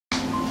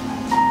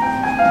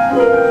You're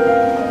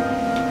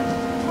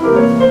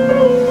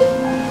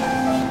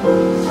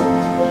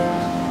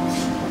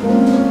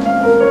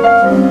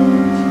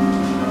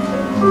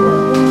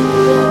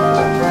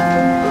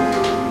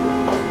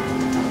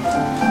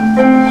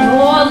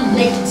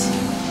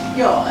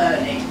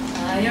early.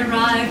 I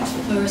arrived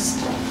first.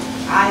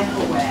 I'm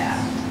aware.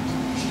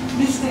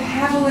 Mr.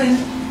 Haviland,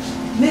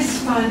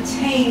 Miss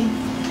Fontaine,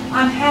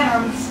 I'm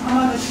Hannah. I'm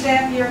on the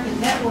staff here at the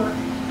network.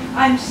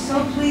 I'm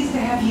so pleased to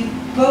have you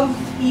both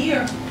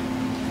here.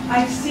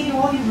 I've seen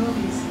all your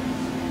movies.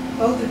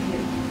 Both of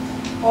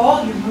you.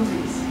 All your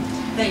movies.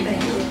 Thank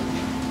you.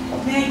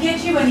 May I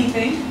get you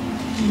anything?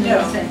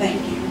 No,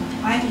 thank you.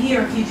 I'm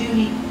here if you do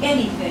need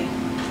anything.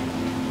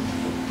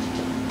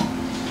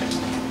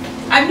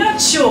 I'm not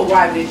sure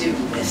why we're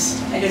doing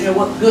this. I don't know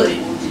what good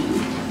it will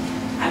do.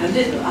 I'm a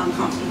little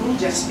uncomfortable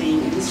just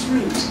being in this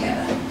room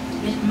together.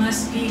 It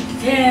must be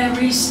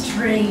very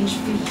strange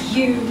for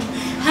you,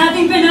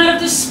 having been out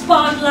of the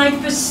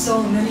spotlight for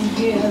so many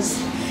years.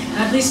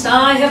 At least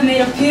I have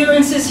made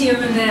appearances here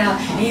and there,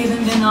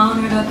 even been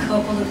honored a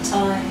couple of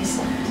times.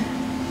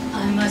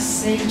 I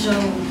must say,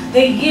 Joan,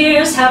 the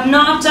years have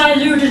not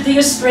diluted the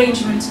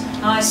estrangement.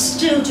 I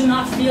still do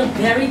not feel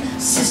very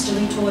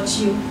sisterly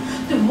towards you.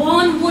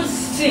 One would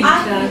think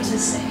I that... need to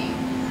say,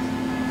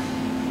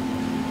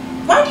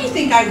 why do you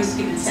think I was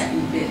given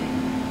second bidding?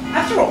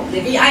 After all,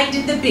 Livvie, I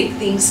did the big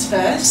things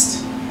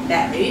first.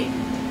 Married,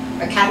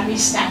 Academy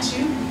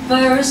statue.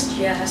 First,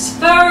 yes,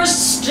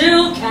 first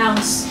still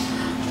counts.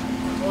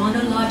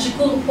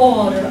 Chronological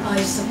order,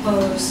 I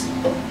suppose.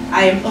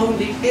 I am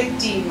only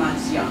 15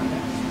 months younger.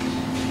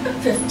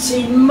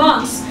 15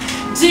 months?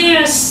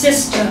 Dear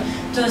sister,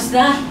 does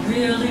that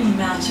really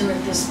matter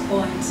at this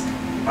point?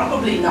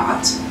 Probably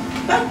not.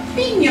 But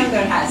being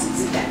younger has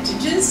its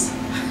advantages.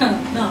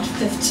 Not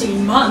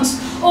 15 months.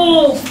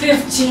 Oh,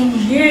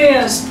 15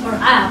 years,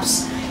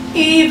 perhaps.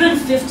 Even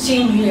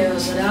 15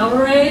 years at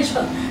our age,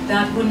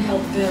 that wouldn't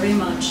help very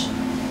much.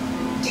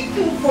 Do you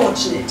feel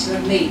fortunate to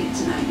have made it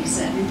to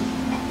 97?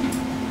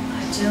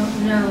 I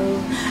don't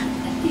know.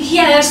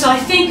 Yes, I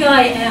think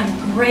I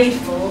am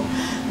grateful,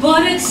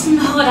 but it's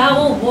not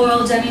our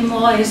world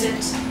anymore, is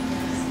it?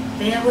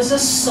 There was a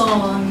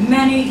song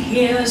many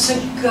years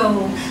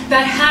ago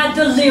that had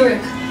the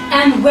lyric,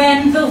 "And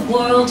when the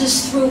world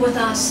is through with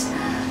us."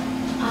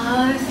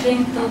 I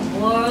think the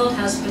world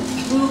has been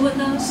through with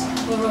us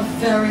for a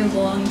very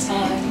long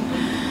time.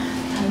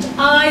 And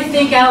I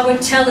think our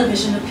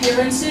television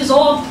appearances,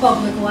 or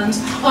public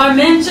ones, are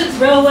meant to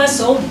throw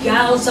us old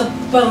gals a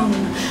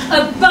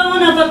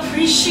bone of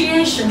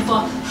appreciation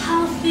for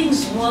how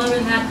things were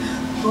in that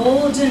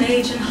golden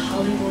age in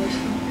Hollywood.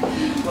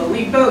 Well,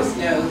 we both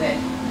know that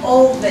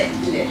all that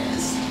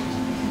glitters,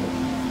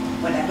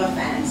 whatever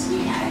fans we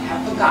had,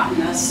 have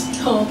forgotten us.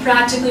 Oh,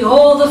 practically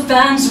all the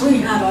fans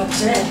we had are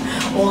dead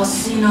or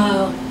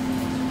senile.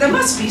 There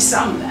must be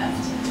some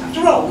left.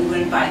 After all, we were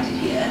invited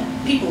here.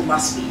 People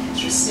must be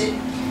interested.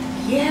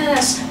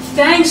 Yes,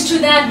 thanks to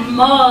that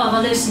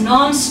marvelous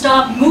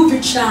non-stop movie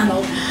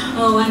channel.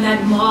 Oh, and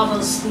that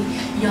marvelously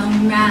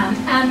young man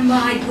and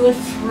my good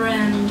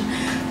friend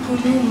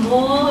who knew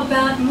more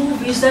about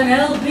movies than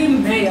L.B.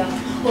 Mayer.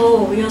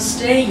 Oh, we'll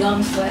stay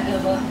young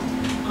forever.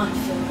 On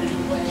film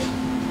anyway.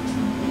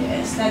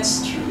 Yes,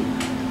 that's true.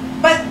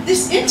 But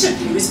this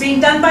interview is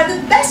being done by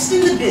the best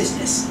in the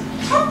business.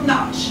 Top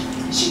notch.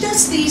 She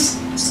does these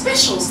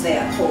specials, they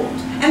are called,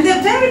 and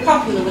they're very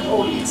popular with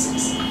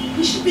audiences.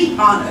 We should be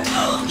honored.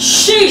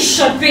 She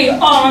should be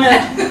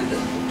honored.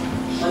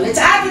 Well, it's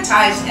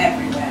advertised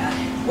everywhere.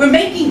 We're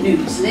making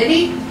news,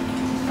 Livvie.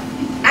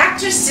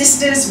 Actress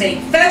sisters make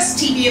first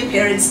TV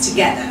appearance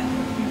together.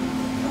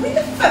 Are we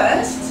the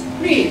first?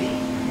 Really?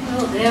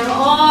 Well, there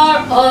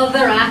are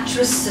other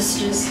actress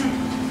sisters.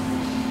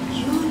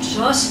 You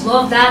just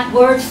love that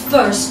word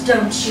first,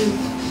 don't you?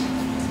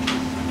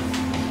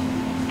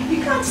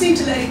 You can't seem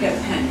to let it go,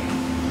 can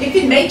you? If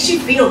it makes you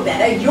feel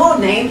better, your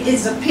name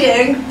is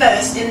appearing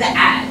first in the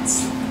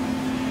ads.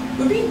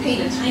 We're being paid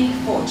a tiny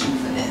fortune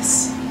for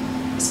this.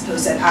 I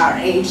suppose at our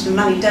age, the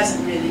money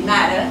doesn't really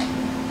matter.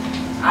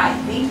 I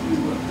think we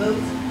were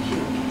both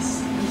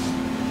curious.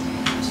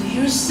 Do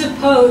you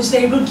suppose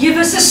they will give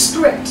us a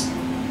script?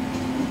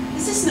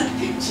 This isn't a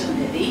picture,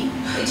 Livvie.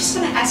 They just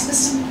want to ask us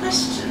some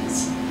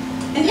questions.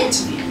 An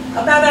interview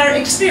about our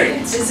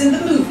experiences in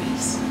the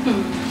movies.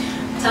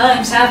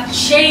 Times have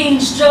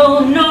changed, Joe.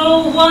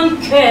 No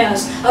one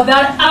cares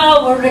about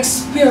our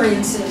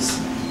experiences.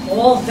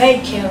 All they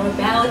care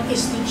about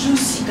is the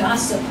juicy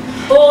gossip,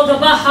 or the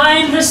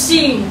behind the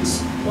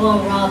scenes, or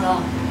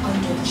rather,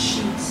 under the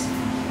sheets.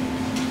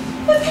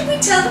 What can we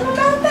tell them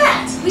about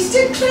that? We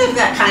steer clear of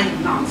that kind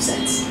of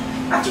nonsense.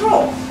 After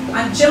all,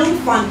 I'm Joan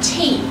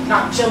Fontaine,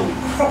 not Joan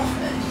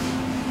Crawford.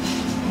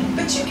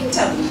 But you can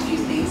tell them a few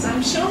things,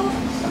 I'm sure.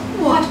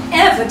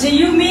 Whatever do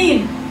you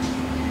mean?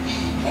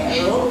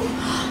 Errol?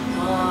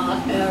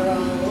 Ah,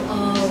 Errol.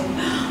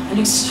 Oh, an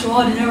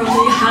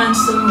extraordinarily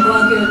handsome,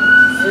 rugged,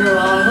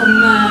 virile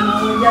man.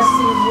 Oh, yes,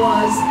 he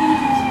was.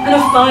 And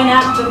a fine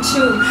actor,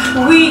 too.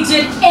 We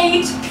did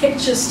 8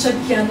 pictures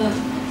together.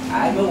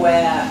 I'm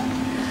aware.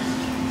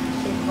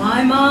 In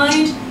my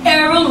mind,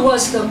 Errol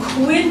was the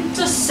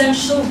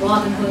quintessential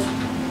Robin Hood.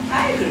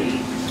 I agree.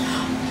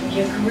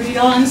 We agree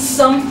on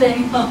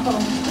something.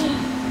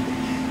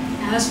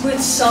 As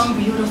with some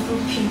beautiful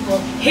people,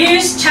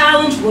 his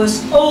challenge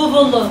was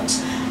overlooked.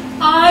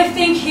 I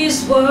think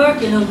his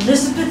work in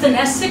Elizabeth and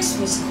Essex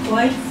was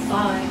quite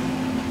fine.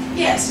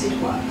 Yes, it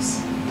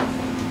was.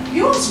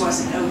 Yours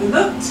wasn't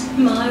overlooked.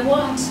 My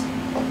what?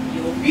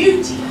 Your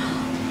beauty.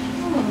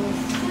 Oh,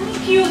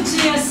 thank you,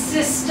 dear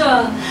sister.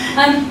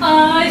 And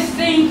I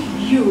think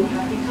you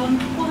have become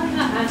quite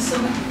a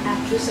handsome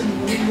actress and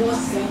woman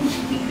yourself.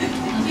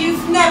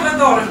 You've never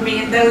thought of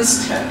me in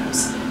those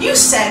terms. You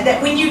said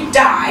that when you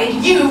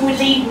died, you would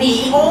leave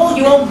me all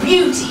your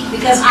beauty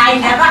because I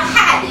never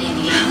had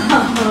any.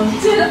 Oh,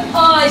 did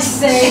I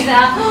say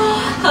that?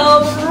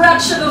 How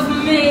wretched of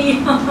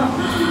me.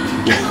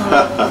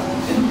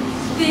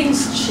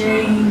 Things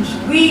change.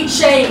 We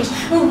change.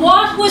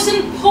 What was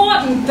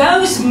important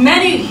those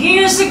many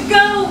years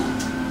ago?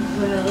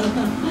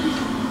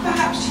 Well,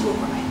 Perhaps you were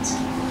right.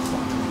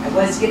 I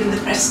was given the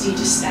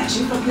prestigious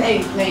statue for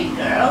playing plain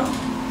girl.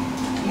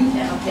 You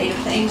never played a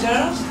plain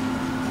girl.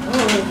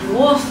 oh,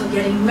 you're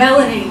forgetting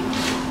Melanie.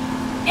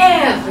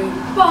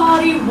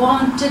 Everybody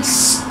wanted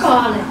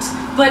Scarlet,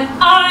 but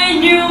I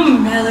knew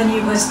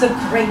Melanie was the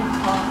great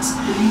part.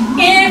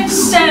 If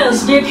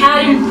Selznick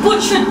hadn't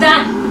butchered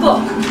that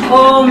book,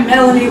 oh,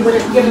 Melanie would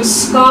have given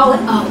Scarlet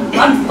a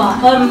run for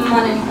her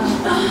money.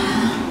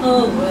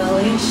 Oh, well,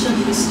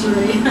 ancient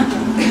history.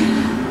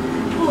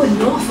 Oh, and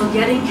you're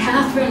forgetting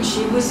Catherine.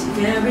 She was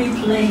very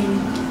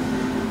plain.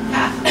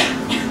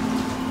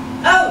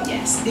 Oh,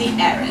 yes, the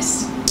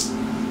heiress.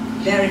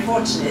 Very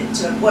fortunate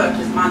to have worked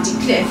with Monty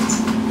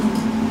Clift.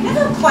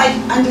 Never quite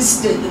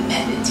understood the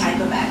method type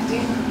of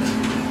acting.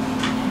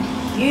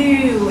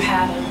 You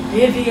had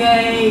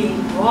Livvie,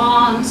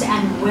 Bronze,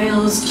 and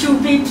Wells to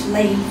be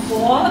played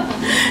for.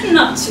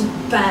 Not too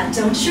bad,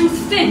 don't you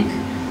think?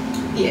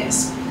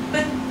 Yes,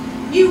 but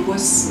you were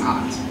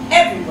smart.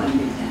 Everyone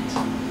knew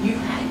that. You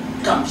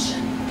had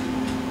gumption.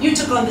 You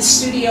took on the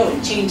studio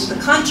and changed the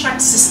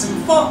contract system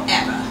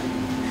forever.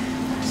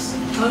 I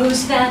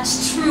suppose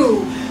that's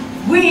true.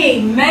 We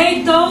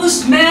made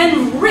those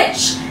men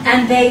rich,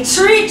 and they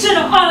treated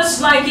us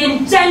like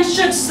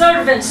indentured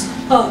servants.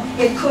 Oh,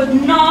 it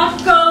could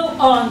not go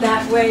on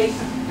that way.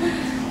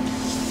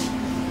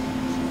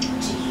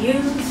 Do you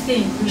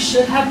think we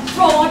should have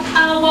brought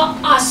our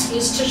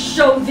Oscars to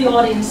show the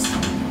audience?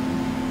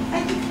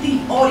 I think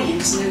the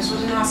audience knows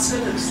what an Oscar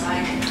looks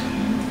like.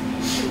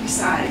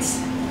 Besides,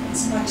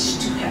 it's much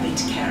too heavy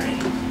to carry.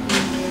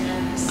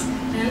 Yes,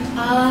 and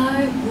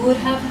I would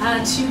have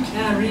had to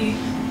carry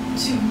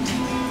two.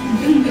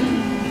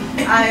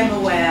 I am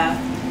aware.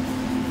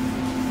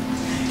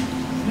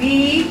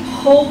 We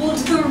hold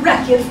the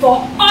record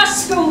for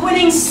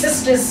Oscar-winning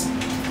sisters.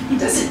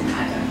 Does it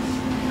matter?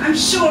 I'm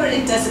sure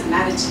it doesn't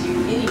matter to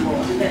you any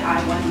more than that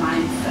I won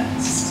mine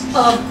first.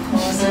 Of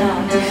course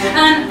not.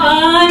 And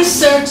I'm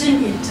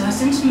certain it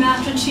doesn't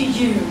matter to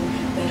you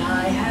that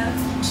I have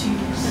two.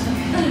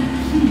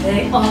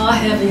 They are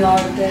heavy,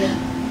 aren't they?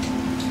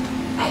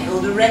 I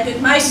hold a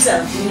record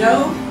myself, you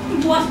know.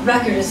 What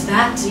record is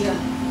that, dear?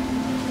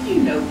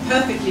 You know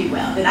perfectly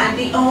well that I'm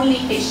the only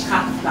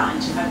Hitchcock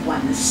blonde to have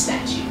won the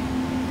statue.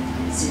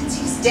 And since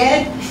he's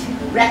dead,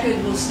 the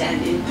record will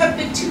stand in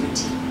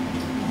perpetuity.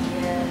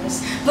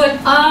 Yes, but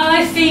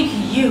I think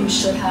you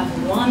should have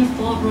one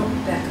for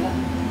Rebecca.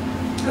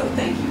 Oh,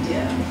 thank you,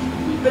 dear.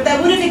 But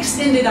that would have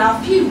extended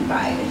our feud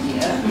by a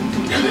year.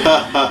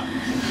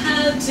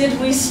 How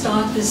did we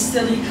start this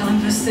silly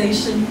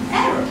conversation?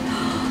 Errol.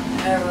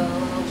 Errol,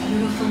 a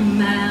beautiful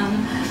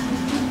man.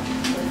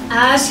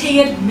 As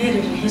he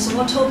admitted in his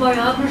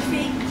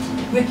autobiography,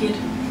 wicked.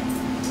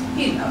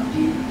 He loved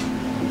you.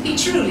 He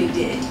truly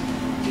did.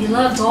 He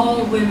loved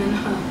all women.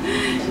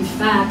 In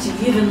fact,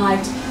 he even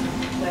liked,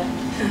 well,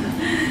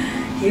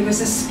 he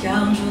was a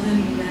scoundrel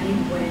in many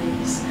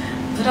ways.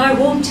 But I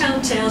won't tell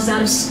tales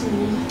out of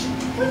school.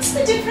 What's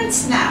the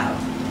difference now?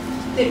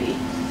 Livvie,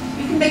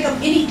 you can make up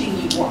anything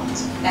you want.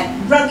 That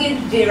rugged,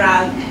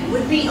 virile man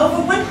would be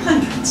over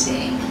 100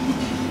 today.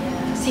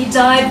 Yes, he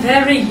died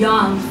very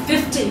young,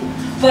 50.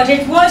 But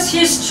it was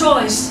his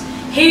choice.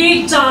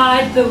 He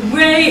died the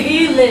way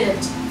he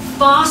lived,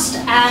 fast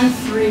and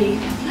free.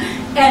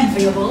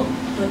 Enviable,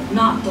 but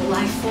not the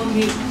life for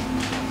me.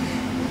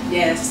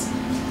 Yes,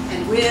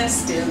 and we're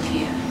still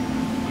here.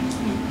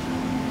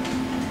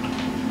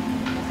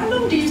 How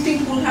long do you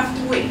think we'll have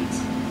to wait?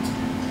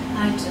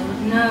 I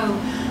don't know,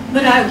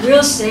 but I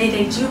will say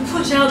they do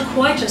put out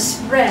quite a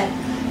spread.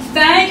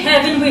 Thank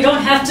heaven we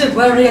don't have to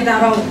worry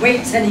about our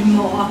weight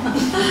anymore.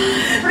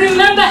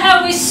 Remember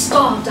how we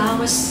starved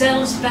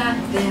ourselves back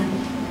then?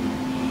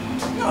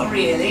 Not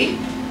really.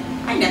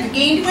 I never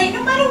gained weight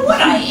no matter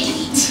what I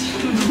ate.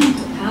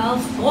 How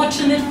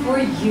fortunate for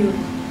you.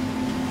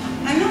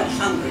 I'm not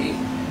hungry,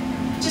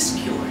 just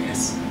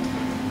curious.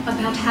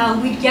 About how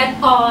we'd get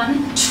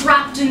on,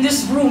 trapped in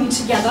this room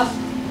together.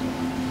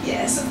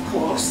 Yes, of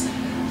course.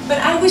 But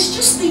I was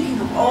just thinking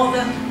of all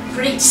the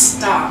great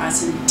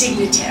stars and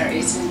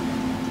dignitaries and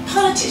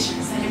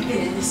politicians that have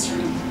been in this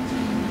room.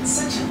 It's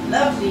such a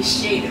lovely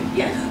shade of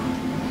yellow.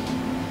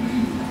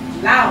 The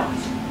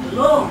flowers,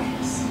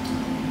 glorious.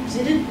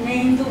 Didn't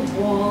name the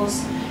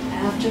walls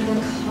after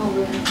the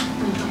color.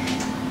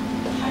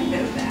 I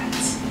know that,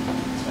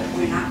 but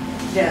we're not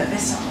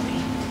nervous, are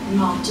we?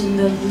 Not in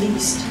the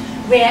least.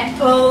 We're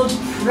old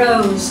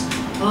pros.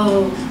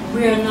 Oh,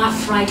 we're not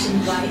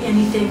frightened by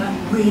anything,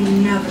 and we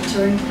never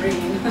turn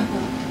green.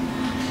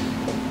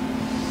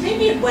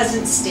 Maybe it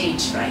wasn't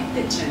stage fright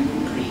that turned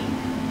them green.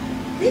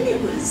 Maybe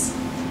it was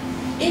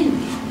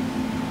envy.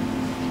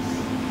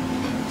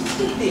 Just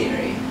a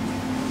theory.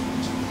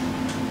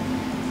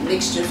 A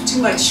mixture of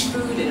too much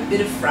food and a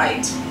bit of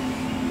fright,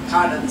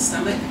 hard on the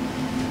stomach.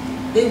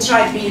 Then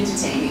try to be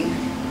entertaining.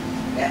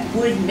 That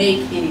would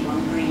make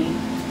anyone green.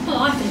 Well,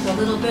 I think a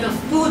little bit of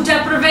food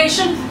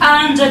deprivation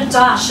and a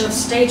dash of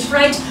stage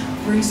fright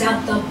brings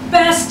out the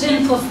best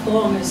in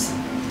performers.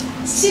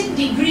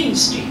 Sidney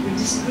Greenstreet would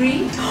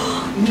disagree.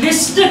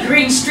 Mr.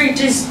 Greenstreet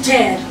is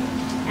dead,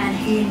 and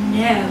he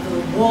never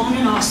won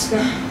an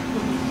Oscar.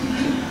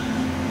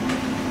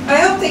 I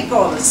hope they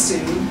call us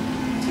soon,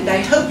 and I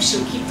hope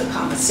she'll keep the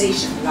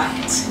conversation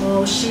light.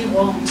 Oh, she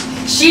won't.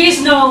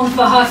 She's known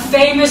for her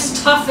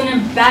famous tough and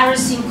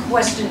embarrassing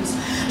questions.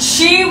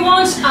 She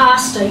once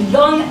asked a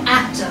young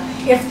actor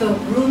if the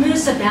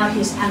rumors about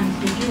his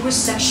ambiguous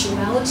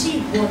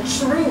sexuality were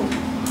true.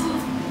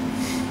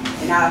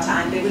 In our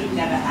time, they would have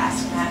never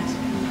asked that.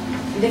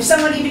 And if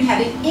someone even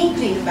had an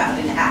inkling about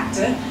an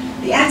actor,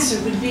 the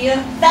answer would be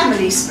a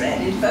family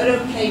spread in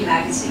Photo Play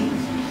magazine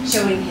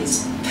showing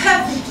his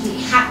perfectly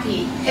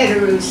happy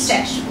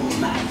heterosexual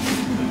life.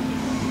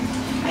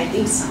 I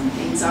think some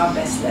things are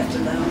best left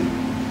alone.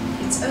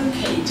 It's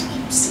okay to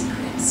keep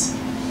secrets.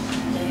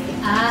 They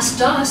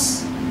asked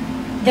us.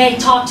 They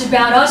talked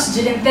about us,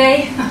 didn't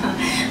they?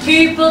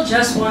 People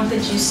just want the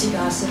juicy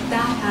gossip.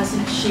 That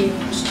hasn't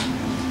changed.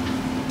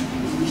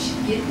 We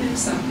should give them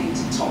something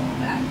to talk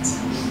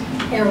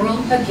about. Errol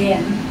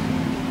again.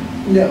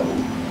 No.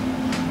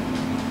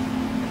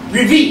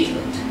 Revealed.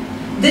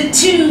 The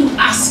two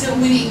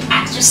Oscar-winning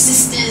actress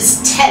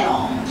sisters tell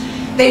all.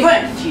 They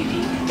weren't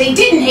feuding. They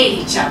didn't hate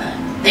each other.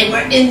 They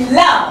were in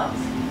love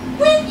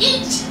with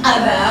each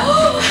other.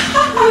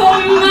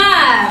 You're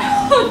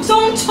mad. Oh,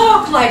 don't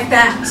talk like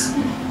that.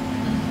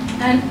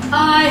 And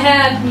I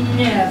have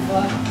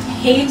never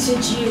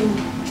hated you.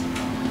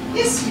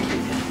 Yes, you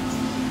did.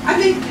 I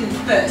may have been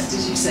first,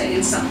 as you say,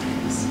 in some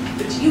things,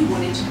 but you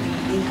wanted to be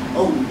the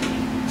only.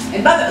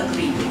 And Mother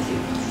agreed with you.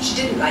 She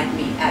didn't like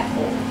me at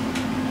all.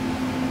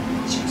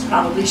 She was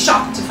probably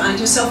shocked to find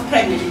herself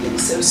pregnant again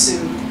so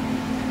soon.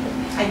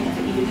 I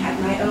never even had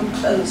my own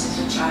clothes as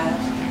a child.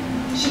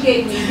 She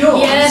gave me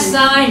yours. Yes,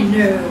 I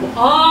know.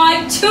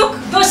 I took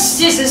the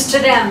scissors to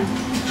them.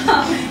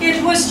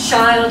 It was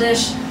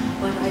childish,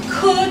 but I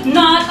could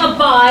not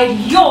abide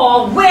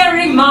your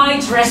wearing my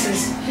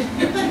dresses.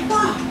 But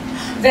why?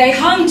 They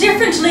hung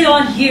differently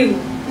on you.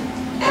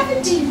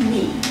 Ever did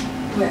me?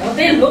 Well,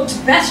 they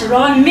looked better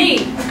on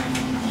me.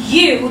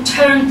 You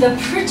turned the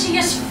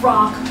prettiest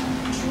frock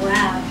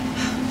drab.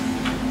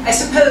 I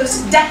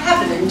suppose de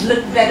Havilland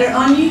looked better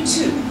on you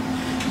too.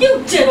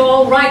 You did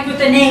all right with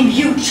the name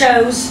you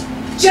chose.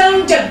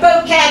 Joan de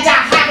Beaucaire de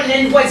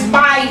Havilland was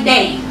my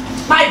name,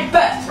 my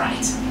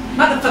birthright.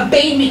 Mother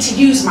forbade me to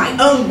use my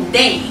own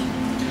name.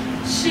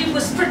 She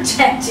was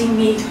protecting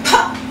me.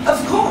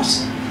 Of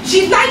course.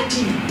 She liked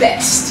you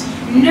best.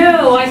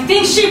 No, I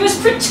think she was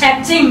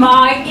protecting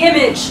my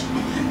image.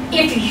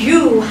 If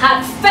you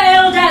had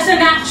failed as an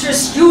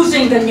actress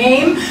using the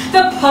name,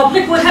 the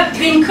public would have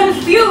been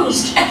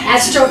confused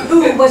as to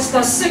who was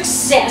the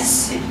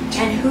success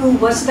and who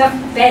was the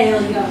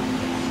failure.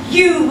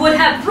 You would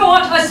have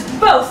brought us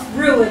both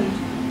ruin.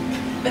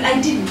 But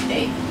I didn't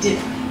fail, did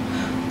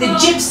I? The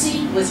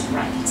gypsy was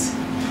right.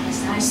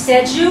 As I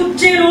said, you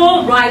did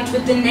all right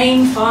with the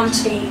name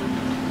Fontaine.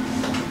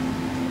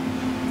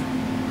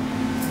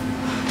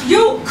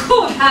 You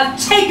could have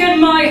taken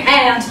my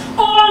hand,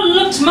 or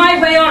looked my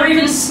way, or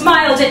even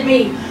smiled at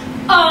me.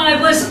 I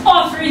was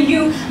offering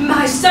you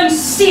my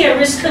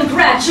sincerest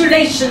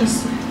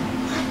congratulations.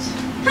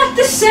 What? At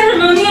the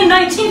ceremony in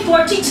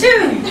 1942.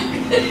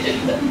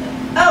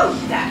 Oh,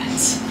 that.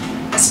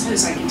 I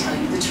suppose I can tell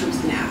you the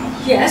truth now.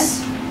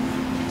 Yes?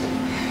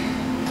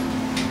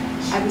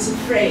 I was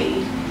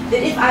afraid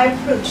that if I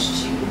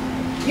approached you,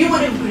 you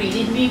would have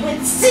greeted me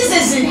with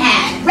scissors in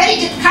hand,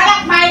 ready to cut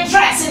up my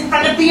dress in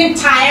front of the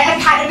entire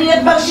Academy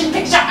of Motion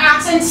Picture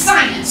Arts and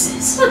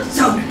Sciences. But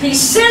don't be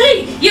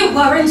silly. You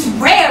weren't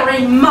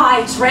wearing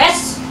my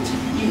dress.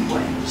 You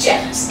were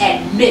jealous,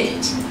 admit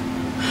it.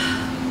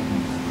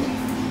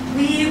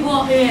 We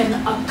were in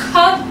a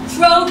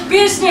cutthroat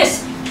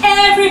business.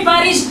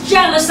 Everybody's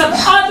jealous of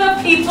other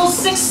people's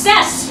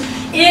success.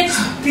 It's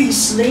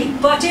beastly,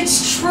 but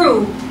it's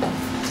true.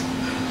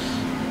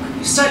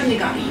 You certainly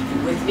got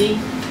even with me.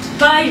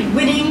 By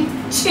winning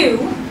too.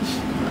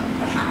 Well,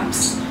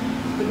 perhaps,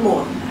 but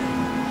more than that.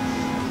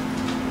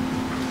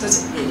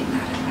 Does it really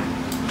matter now?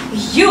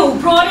 You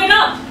brought it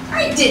up.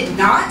 I did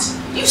not.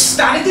 You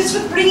started this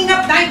with bringing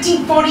up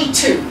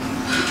 1942.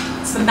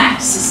 What's the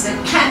matter, sister?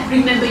 Can't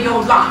remember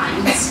your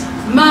lines.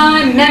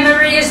 My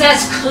memory is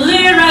as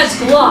clear as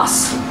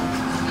glass.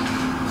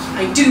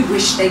 I do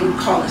wish they would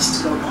call us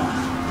to go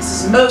on.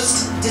 This is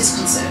most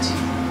disconcerting.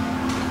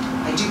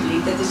 I do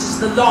believe that this is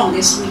the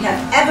longest we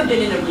have ever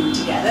been in a room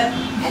together,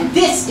 and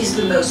this is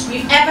the most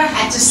we've ever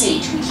had to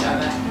say to each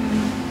other.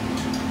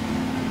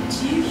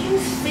 Do you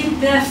think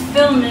they're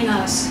filming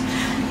us?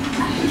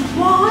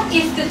 What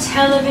if the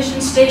television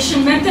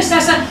station meant this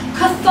as a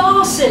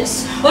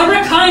catharsis or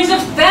a kind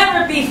of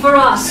therapy for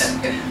us?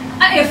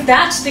 If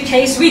that's the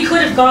case, we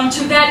could have gone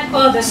to that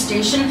other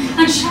station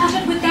and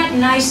chatted with that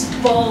nice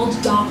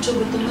bald doctor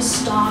with the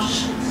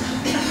moustache.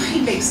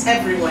 He makes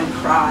everyone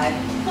cry.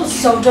 Well,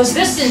 so does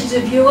this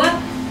interviewer.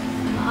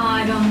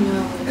 I don't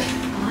know.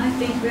 I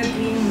think we're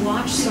being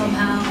watched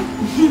somehow.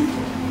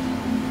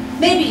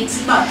 Maybe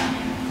it's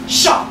Mother,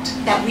 shocked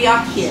that we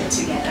are here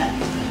together.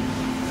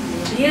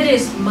 Maybe it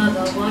is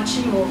Mother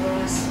watching over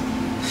us.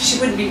 She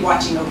wouldn't be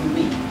watching over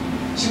me.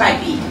 She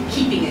might be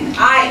keeping an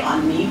eye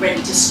on me,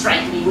 ready to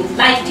strike me with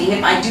lightning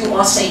if I do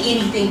or say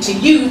anything to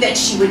you that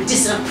she would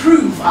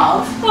disapprove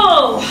of.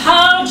 Oh,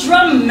 how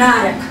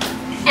dramatic!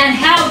 And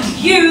how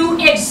you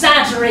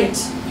exaggerate!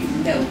 You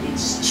know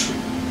it's true.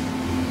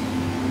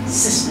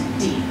 Sister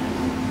dear,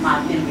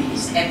 my memory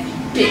is every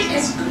bit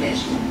as good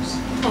as yours.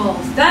 Oh,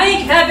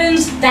 thank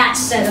heavens that's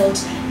settled.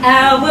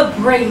 Our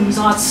brains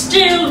are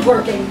still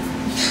working.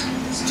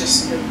 It's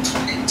just no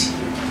talking to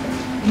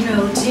you.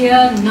 No,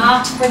 dear,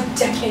 not for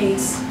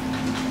decades.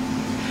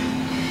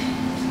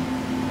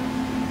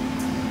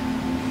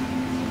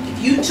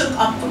 If you took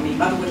up for me,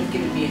 Mother would have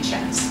given me a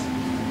chance.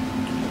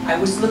 I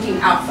was looking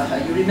out for her,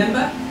 you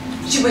remember?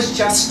 She was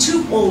just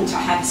too old to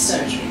have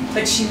surgery,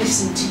 but she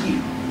listened to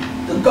you.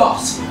 The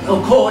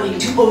gospel, according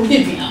to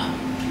Olivia.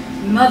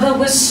 Mother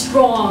was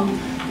strong.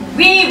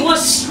 We were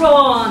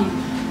strong.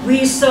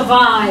 We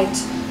survived.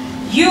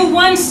 You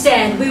once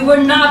said we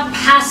were not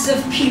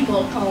passive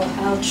people. Oh,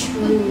 how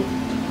true.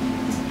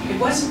 It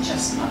wasn't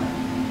just Mother.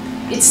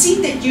 It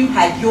seemed that you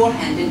had your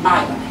hand in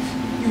my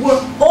life. You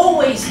were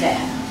always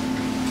there.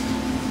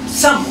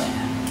 Somewhere.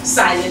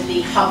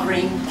 Silently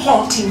hovering,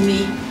 haunting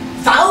me,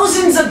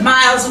 thousands of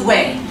miles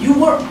away. You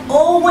were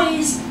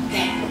always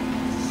there.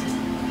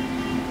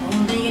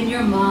 Only in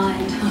your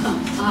mind.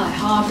 I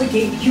hardly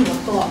gave you a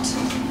thought.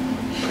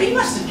 Well, you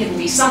must have given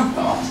me some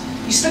thought.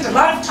 You spent a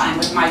lot of time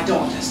with my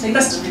daughters. They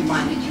must have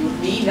reminded you of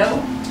me,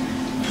 no?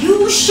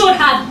 You should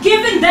have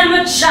given them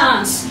a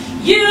chance.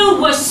 You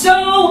were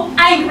so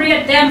angry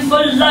at them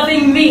for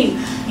loving me.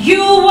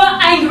 You were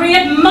angry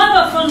at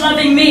Mother for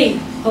loving me.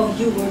 Oh,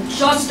 you were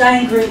just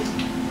angry.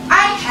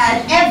 I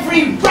had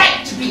every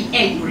right to be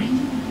angry.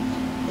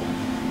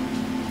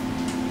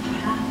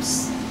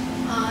 Perhaps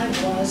I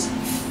was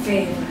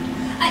favored.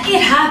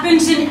 It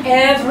happens in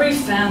every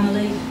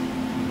family.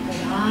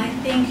 But I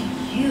think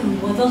you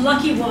were the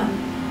lucky one.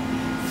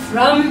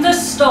 From the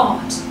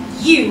start,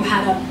 you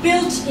had a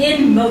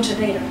built-in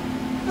motivator.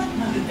 What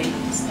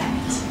motivator was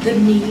that? The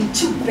need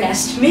to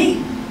best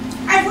me.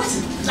 I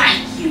wasn't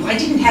like you. I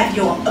didn't have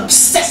your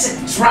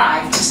obsessive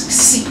drive to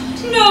succeed.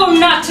 No,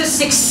 not to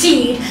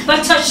succeed,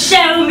 but to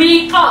show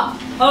me up.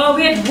 Oh,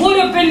 it would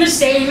have been the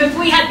same if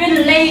we had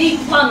been lady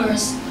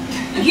plumbers.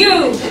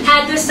 You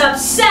had this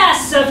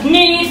obsessive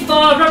need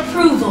for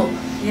approval.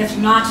 If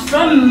not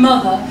from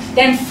Mother,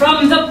 then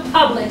from the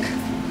public.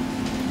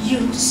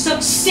 You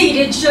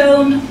succeeded,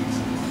 Joan.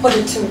 Put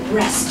it to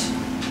rest.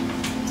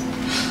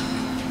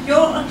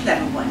 You're a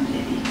clever one,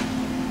 Livvie,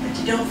 but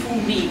you don't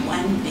fool me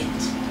one bit.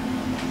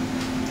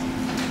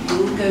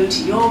 You'll go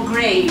to your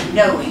grave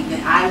knowing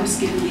that I was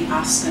given the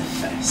Oscar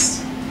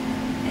first.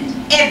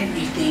 And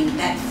everything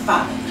that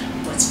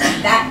followed was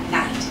from that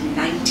night in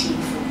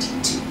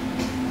 1942.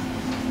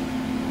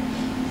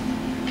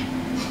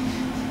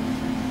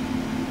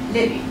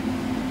 Livvie.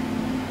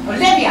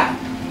 Olivia!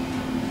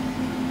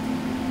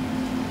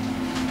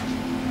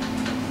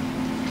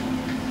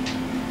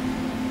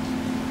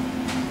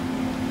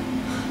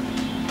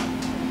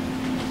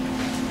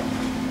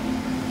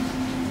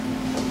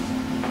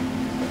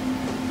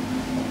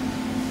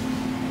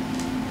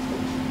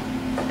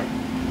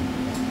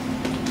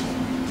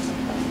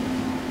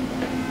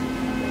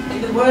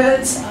 In the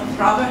words of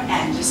Robert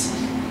Anderson,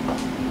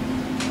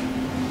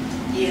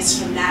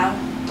 years from now,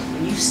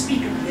 when you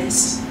speak of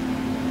this,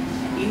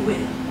 you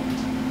will.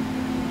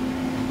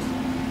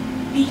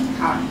 Be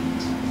kind.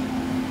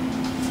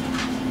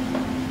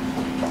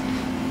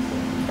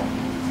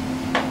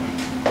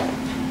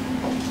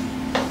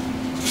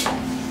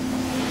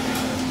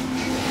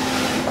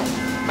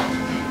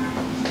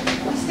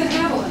 Mr.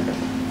 Haviland.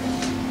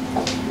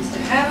 Mr.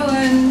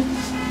 Haviland.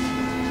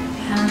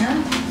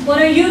 Hannah, what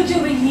are you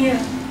doing here?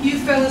 You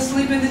fell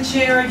asleep in the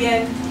chair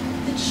again.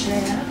 The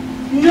chair?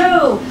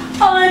 No,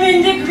 I'm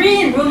in the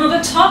green room of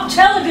a top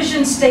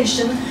television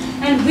station,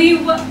 and we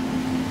were...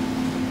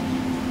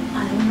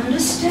 I don't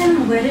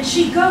understand. Where did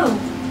she go?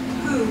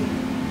 Who?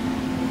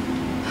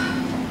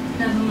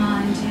 Never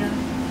mind, dear.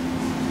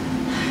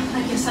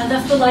 I guess I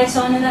left the lights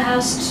on in the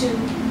house, too.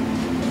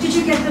 Did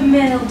you get the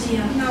mail,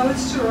 dear? No,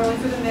 it's too early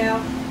for the mail.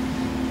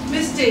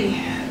 Miss D,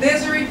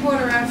 there's a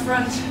reporter out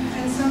front,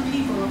 and some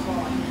people are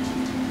calling.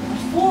 What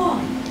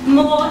for?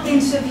 More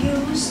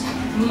interviews?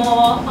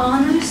 More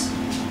honors?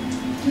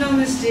 No,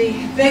 Miss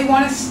D, they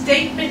want a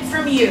statement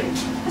from you.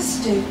 A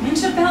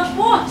statement about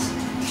what?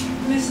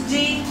 Miss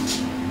D,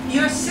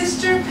 your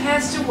sister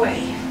passed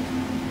away.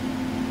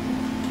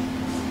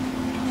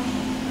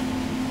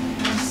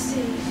 I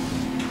see.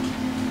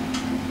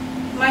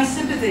 My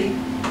sympathy.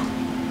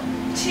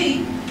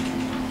 T,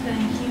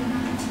 Thank you,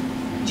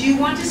 Aunt. do you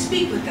want to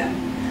speak with them?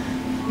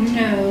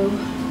 No.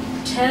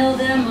 Tell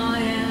them I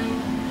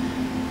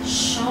am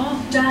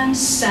shocked and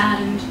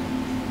saddened.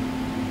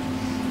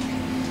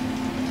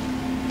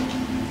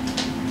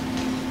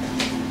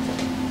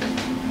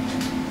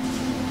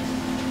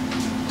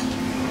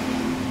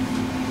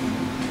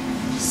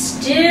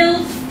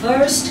 Still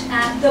first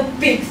at the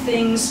big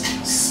things,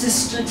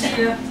 sister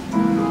dear.